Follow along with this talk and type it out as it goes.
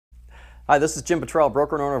Hi, this is Jim Bottrell,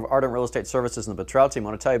 broker and owner of Ardent Real Estate Services and the Bottrell team. I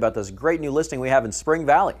want to tell you about this great new listing we have in Spring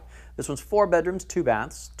Valley. This one's 4 bedrooms, 2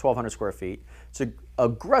 baths, 1,200 square feet. It's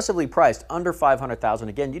aggressively priced under $500,000.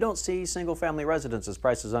 Again, you don't see single-family residences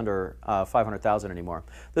prices under $500,000 anymore.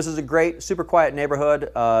 This is a great, super quiet neighborhood,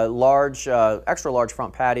 extra large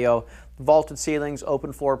front patio, vaulted ceilings,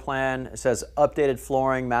 open floor plan. It says updated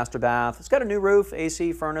flooring, master bath. It's got a new roof,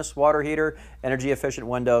 AC, furnace, water heater, energy efficient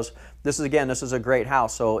windows. This is a great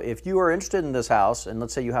house. So if you are interested in this house, and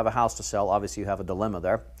let's say you have a house to sell, obviously you have a dilemma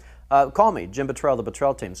there, call me, Jim Bottrell, the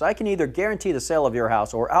Bottrell team. So I can either guarantee the sale of your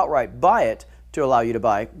house or outright buy it to allow you to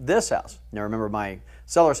buy this house. Now remember my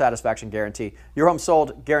seller satisfaction guarantee. Your home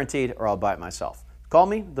sold, guaranteed, or I'll buy it myself. Call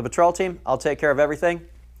me, the Bottrell team. I'll take care of everything.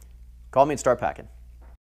 Call me and start packing.